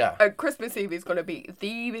 Yeah. Christmas Eve is going to be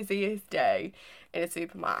the busiest day in a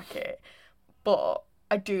supermarket. But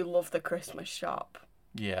I do love the Christmas shop.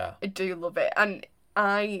 Yeah. I do love it. And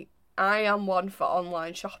I am one for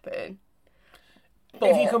online shopping.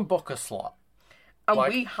 If you can book a slot.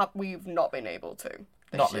 And we've not been able to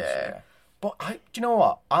Not this year. But do you know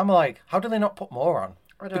what? I'm like, how do they not put more on?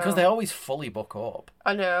 I know. Because they always fully book up.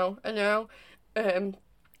 I know.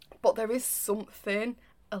 But there is something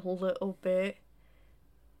a little bit,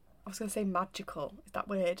 I was going to say magical. Is that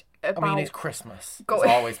weird? I mean, it's Christmas. It's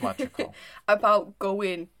always magical. About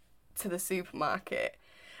going to the supermarket.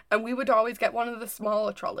 And we would always get one of the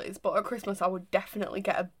smaller trolleys, but at Christmas I would definitely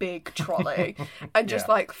get a big trolley and just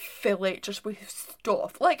like fill it just with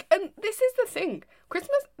stuff. Like, and this is the thing.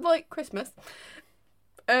 Christmas,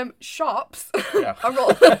 shops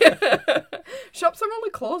shops are only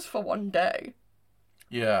closed for one day.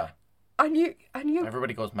 Yeah. And you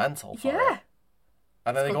everybody goes mental for it.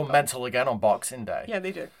 And then they go mental again on Boxing Day. Yeah,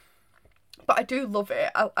 they do. But I do love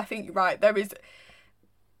it. I think you're right.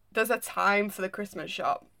 There's a time for the Christmas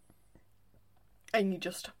shop. And you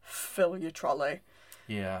just fill your trolley.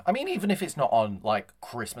 Yeah. I mean, even if it's not on, like,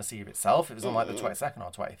 Christmas Eve itself, if it's on, like, the 22nd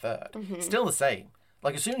or 23rd, still the same.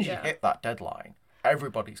 Like, as soon as you hit that deadline,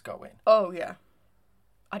 everybody's going. Oh, yeah.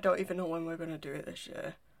 I don't even know when we're going to do it this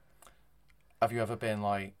year. Have you ever been,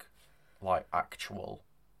 like actual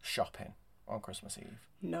shopping on Christmas Eve?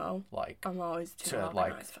 No. Like, I'm always too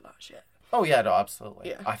organised for that shit. Oh, yeah, no, absolutely.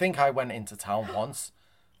 Yeah. I think I went into town once,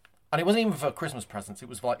 and it wasn't even for Christmas presents. It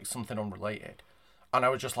was, like, something unrelated. And I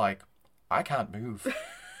was just like, I can't move.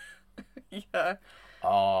 Yeah.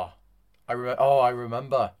 I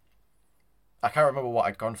remember. I can't remember what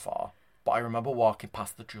I'd gone for, but I remember walking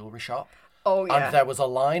past the jewellery shop. Oh, yeah. And there was a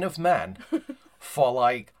line of men for,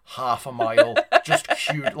 like, half a mile, just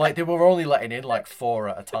queued. Like, they were only letting in, like, 4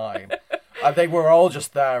 at a time. And they were all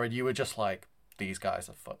just there, and you were just like, these guys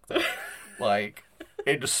are fucked up. Like,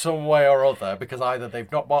 in some way or other, because either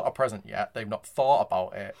they've not bought a present yet, they've not thought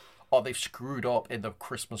about it, or they've screwed up in the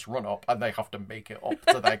Christmas run-up and they have to make it up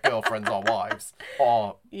to their girlfriends or wives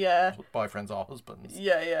or boyfriends or husbands.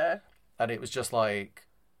 Yeah. And it was just like,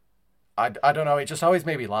 I don't know, it just always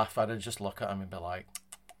made me laugh. I'd just look at them and be like,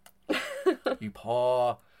 you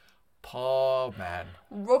poor man.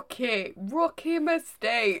 Rookie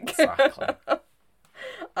mistake. Exactly.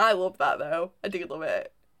 I love that though. I do love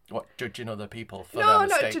it. What, judging other people for their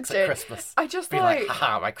mistakes at Christmas? I just be like,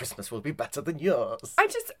 haha, my Christmas will be better than yours. I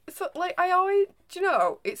always, do you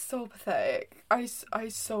know, it's so pathetic. I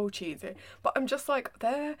so cheesy. But I'm just like,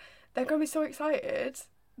 they're going to be so excited.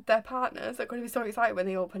 Their partners are going to be so excited when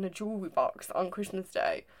they open a jewellery box on Christmas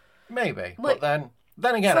Day. Maybe. Like, but then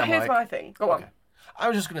again, so here's my thing. Go on. I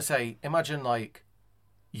was just going to say, imagine, like,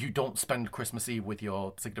 you don't spend Christmas Eve with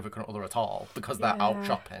your significant other at all because they're out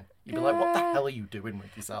shopping. You'd be like, what the hell are you doing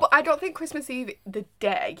with yourself? But I don't think Christmas Eve, the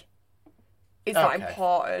day, is that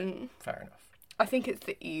important. Fair enough. I think it's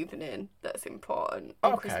the evening that's important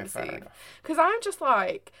on Christmas fair Eve. enough. Because I'm just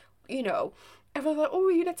like, you know, everyone's like, oh,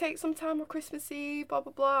 are you going to take some time on Christmas Eve, blah,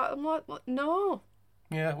 blah, blah. I'm like, no.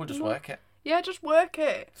 Yeah, we'll just work it. Yeah, just work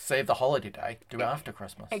it. Save the holiday day. Do it after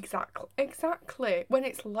Christmas. Exactly. When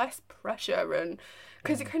it's less pressure and...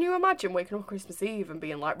 Because can you imagine waking up Christmas Eve and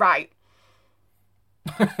being like, right.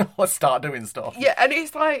 Let's start doing stuff. Yeah, and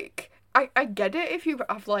it's like, I get it if you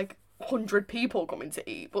have like 100 people coming to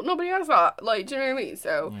eat, but nobody has that. Like, do you know what I mean?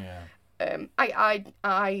 So,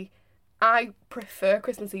 I prefer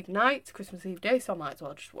Christmas Eve night to Christmas Eve day, so I might as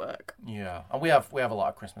well just work. Yeah, and we have a lot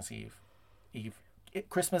of Christmas Eve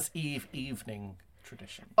evening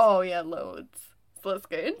traditions. Oh yeah, loads. So let's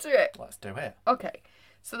get into it. Let's do it. Okay,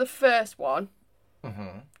 so the first one,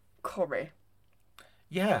 curry.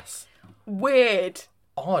 Yes. Weird.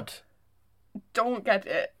 Odd. Don't get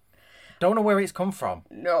it. Don't know where it's come from.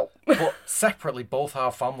 No. But separately, both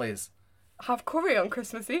our families have curry on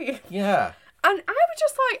Christmas Eve. Yeah. And I was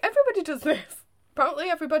just like, everybody does this. Apparently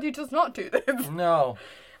everybody does not do this. No.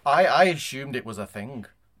 I assumed it was a thing.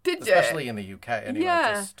 Did you? Especially in the UK anyway.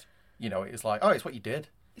 Yeah. Just, you know, it's like, oh, it's what you did.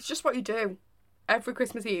 It's just what you do. Every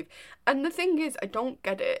Christmas Eve. And the thing is, I don't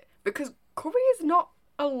get it. Because curry is not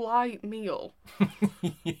a light meal.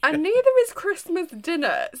 Yeah. And neither is Christmas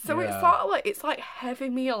dinner. So it's sort of like, it's like heavy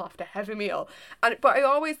meal after heavy meal. But I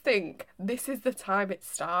always think, this is the time it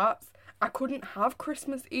starts. I couldn't have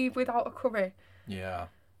Christmas Eve without a curry. Yeah.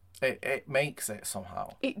 It makes it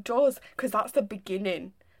somehow. It does, because that's the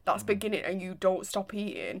beginning. That's beginning, and you don't stop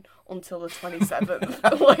eating until the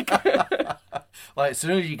 27th. Like, as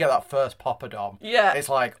soon as you get that first poppadom, it's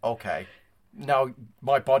like, okay, now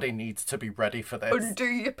my body needs to be ready for this. Undo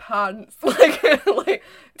your pants.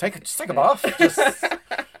 Just take them off. Just...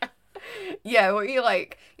 Yeah, where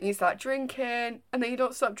you start drinking and then you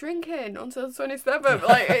don't stop drinking until the 27th.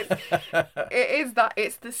 Like,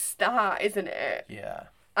 it's the start, isn't it? Yeah.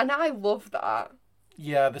 And I love that.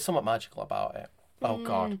 Yeah, there's something magical about it. Oh,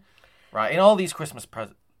 God. Right, in all these Christmas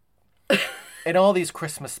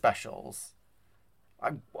specials,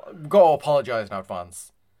 I've got to apologise in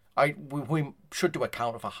advance. We should do a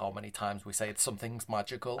count for how many times we say something's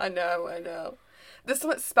magical. I know. There's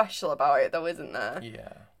something special about it, though, isn't there?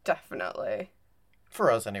 Yeah. Definitely.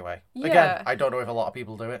 For us, anyway. Yeah. Again, I don't know if a lot of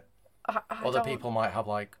people do it. Other don't... people might have,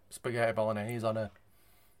 like, spaghetti bolognese on a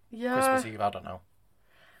Yeah. Christmas Eve. I don't know.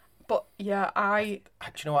 But, yeah, Do you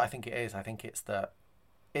know what I think it is? I think it's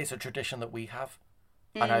a tradition that we have.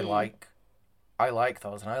 And I like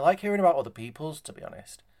those. And I like hearing about other people's, to be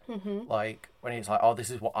honest. Mm-hmm. Like, when it's like, oh, this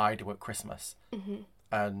is what I do at Christmas. Mm-hmm.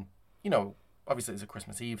 And, you know, obviously it's a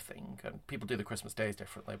Christmas Eve thing. And people do the Christmas days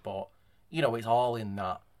differently. But, you know, it's all in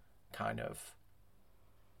that kind of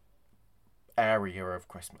area of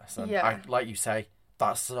Christmas. And like you say,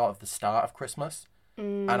 that's sort of the start of Christmas.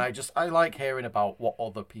 And I like hearing about what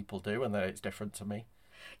other people do and that it's different to me.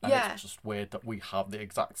 And it's just weird that we have the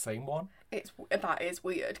exact same one. That is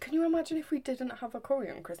weird. Can you imagine if we didn't have a curry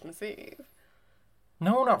on Christmas Eve?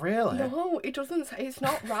 No, not really. No, it doesn't. It's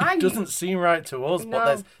not right. It doesn't seem right to us. No.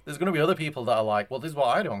 But there's going to be other people that are like, well, this is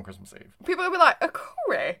what I do on Christmas Eve. People will be like, a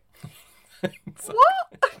curry?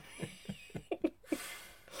 What?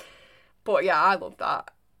 But yeah, I love that.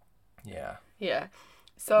 Yeah. Yeah.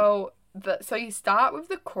 So you start with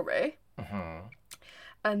the curry,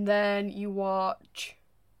 and then you watch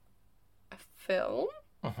a film.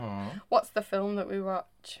 What's the film that we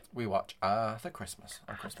watch? We watch Arthur Christmas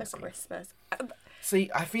on Christmas Eve. Christmas.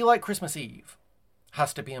 See, I feel like Christmas Eve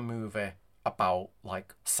has to be a movie about,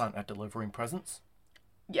 like, Santa delivering presents.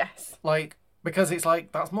 Yes. Like, because it's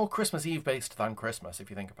like, that's more Christmas Eve based than Christmas,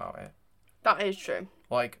 if you think about it. That is true.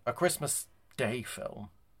 Like, a Christmas Day film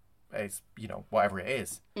is, you know, whatever it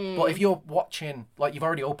is. But if you're watching, like, you've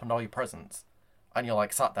already opened all your presents, and you're,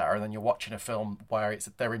 like, sat there, and then you're watching a film where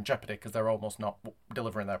they're in jeopardy because they're almost not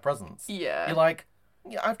delivering their presents. Yeah. You're like,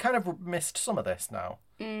 yeah, I've kind of missed some of this now.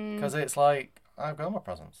 Because it's like, I've got my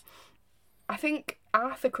presents. I think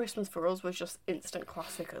Arthur Christmas for us was just instant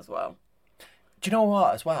classic as well. Do you know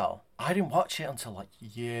what, as well? I didn't watch it until, like,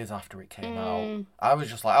 years after it came out. I was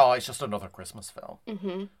just like, oh, it's just another Christmas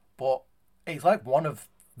film. But it's, like, one of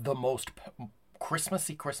the most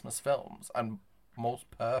Christmassy Christmas films and most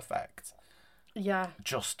perfect. Yeah.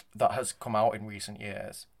 Just that has come out in recent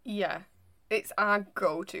years. Yeah. It's our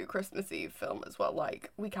go-to Christmas Eve film as well. Like,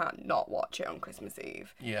 we can't not watch it on Christmas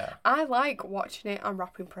Eve. Yeah. I like watching it and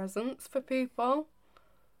wrapping presents for people.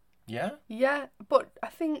 Yeah? Yeah, but I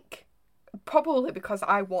think probably because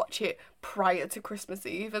I watch it prior to Christmas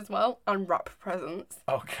Eve as well and wrap presents.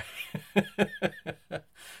 Okay.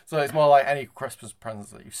 So it's more like any Christmas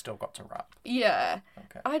presents that you've still got to wrap. Yeah.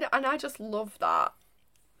 Okay. I just love that.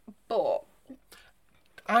 But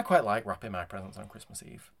I quite like wrapping my presents on Christmas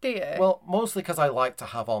Eve. do you? Well, mostly because I like to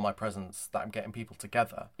have all my presents that I'm getting people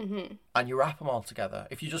together. And you wrap them all together.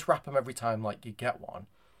 If you just wrap them every time, like, you get one,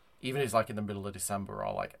 even if it's, like, in the middle of December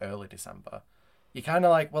or, like, early December, you kind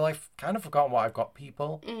of like, well, I've kind of forgotten what I've got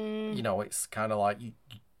people. You know, it's kind of like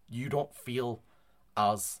you don't feel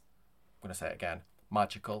as, I'm going to say it again,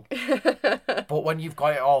 magical. But when you've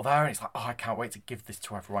got it all there and it's like, oh, I can't wait to give this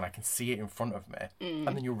to everyone. I can see it in front of me. And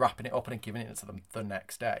then you're wrapping it up and giving it to them the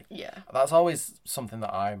next day. Yeah. That's always something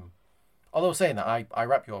that although saying that, I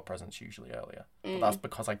wrap your presents usually earlier. But that's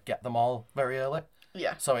because I get them all very early.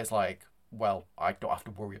 Yeah. So it's like, well, I don't have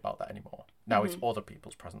to worry about that anymore. Now it's other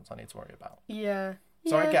people's presents I need to worry about. Yeah.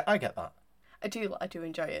 So yeah. I get that. I do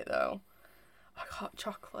enjoy it though. Like hot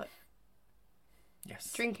chocolate.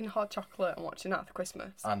 Yes. Drinking hot chocolate and watching Arthur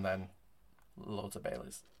Christmas. And then loads of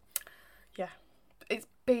Baileys. Yeah. It's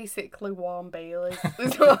basically warm Baileys.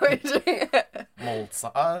 Is what we drink. Mulled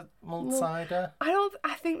cider.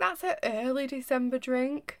 I think that's an early December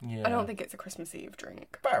drink. Yeah. I don't think it's a Christmas Eve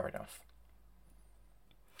drink. Fair enough.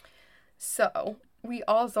 So, we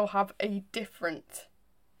also have a different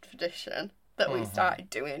tradition that we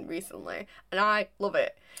started doing recently, and I love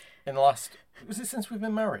it. In the last... Was it since we've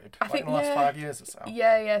been married? I think in the last 5 years or so?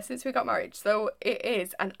 Yeah, since we got married. So, it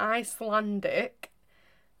is an Icelandic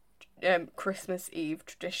Christmas Eve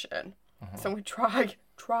tradition. So, we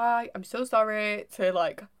try, I'm so sorry to,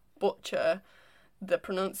 like, butcher the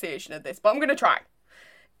pronunciation of this, but I'm going to try.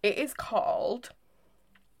 It is called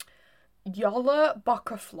Jolla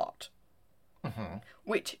Bokaflot.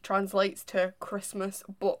 Which translates to Christmas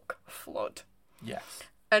book flood. Yes.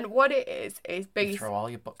 And what it is You throw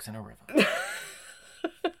all your books in a river.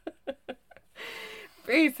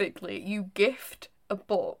 Basically, you gift a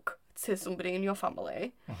book to somebody in your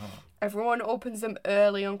family. Everyone opens them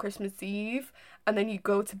early on Christmas Eve, and then you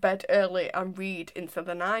go to bed early and read into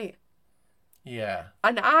the night. Yeah.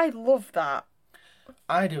 And I love that.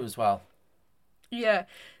 I do as well. Yeah.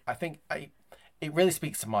 I think it really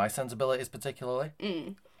speaks to my sensibilities particularly.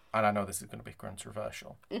 Mm. And I know this is going to be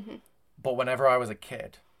controversial. Mm-hmm. But whenever I was a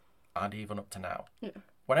kid, and even up to now,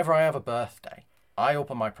 whenever I have a birthday, I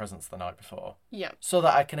open my presents the night before. Yeah. So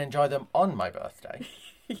that I can enjoy them on my birthday.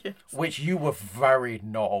 Yes. Which you were very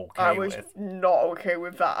not okay with. I was not okay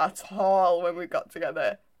with that at all when we got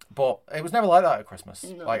together. But it was never like that at Christmas.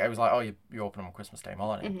 No. Like, it was like, oh, you open them on Christmas Day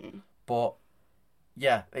morning. But,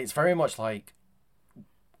 yeah, it's very much like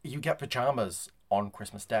you get pyjamas on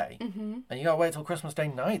Christmas Day. And you gotta wait till Christmas Day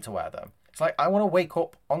night to wear them. It's like, I want to wake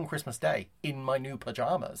up on Christmas Day in my new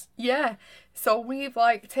pyjamas. Yeah. So we've,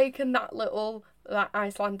 like, taken that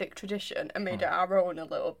Icelandic tradition and made it our own a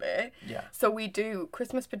little bit. Yeah. So we do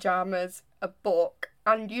Christmas pyjamas, a book,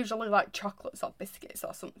 and usually, like, chocolates or biscuits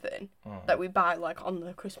or something that we buy, like, on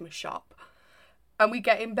the Christmas shop. And we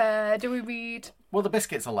get in bed and we read. Well, the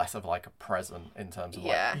biscuits are less of, like, a present in terms of,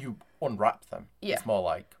 like, you unwrap them. Yeah. It's more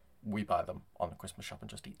like we buy them on the Christmas shop and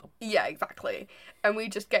just eat them. Yeah, exactly. And we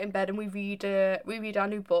just get in bed and we read our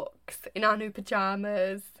new books in our new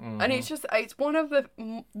pyjamas. And it's one of the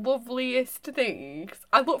loveliest things.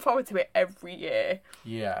 I look forward to it every year.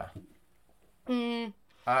 Yeah.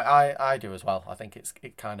 I do as well. I think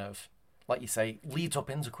it kind of, like you say, leads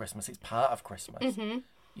up into Christmas. It's part of Christmas.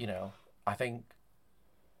 You know, I think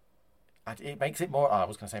it makes it more, I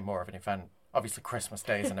was going to say more of an event. Obviously, Christmas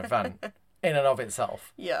Day is an event in and of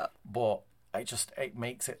itself. Yeah. But it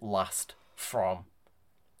makes it last from,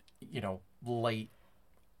 you know, late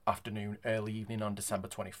afternoon, early evening on December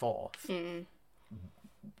 24th.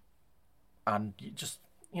 And you just,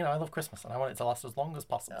 you know, I love Christmas and I want it to last as long as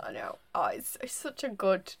possible. I know. Oh, it's such a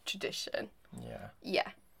good tradition. Yeah. Yeah.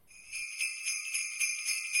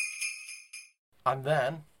 And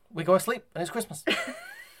then we go to sleep and it's Christmas.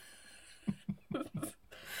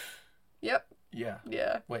 Yep. Yeah.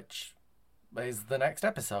 Yeah. Which is the next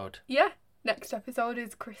episode. Yeah. Next episode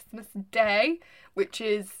is Christmas Day, which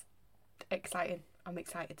is exciting. I'm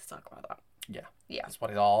excited to talk about that. Yeah. Yeah. That's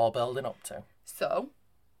what it's all building up to. So,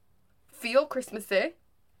 feel Christmassy,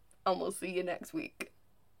 and we'll see you next week.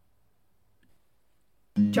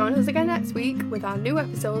 Join us again next week with our new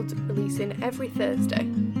episodes releasing every Thursday.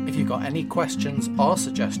 If you've got any questions or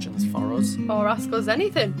suggestions for us, or ask us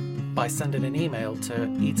anything, by sending an email to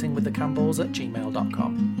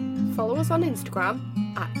eatingwiththecampbells@gmail.com. Follow us on Instagram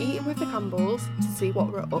 @eatingwiththecampbells to see what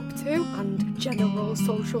we're up to and general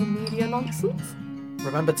social media nonsense.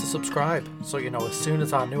 Remember to subscribe so you know as soon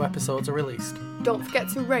as our new episodes are released. Don't forget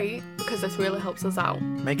to rate because this really helps us out.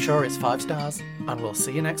 Make sure it's 5 stars and we'll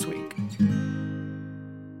see you next week.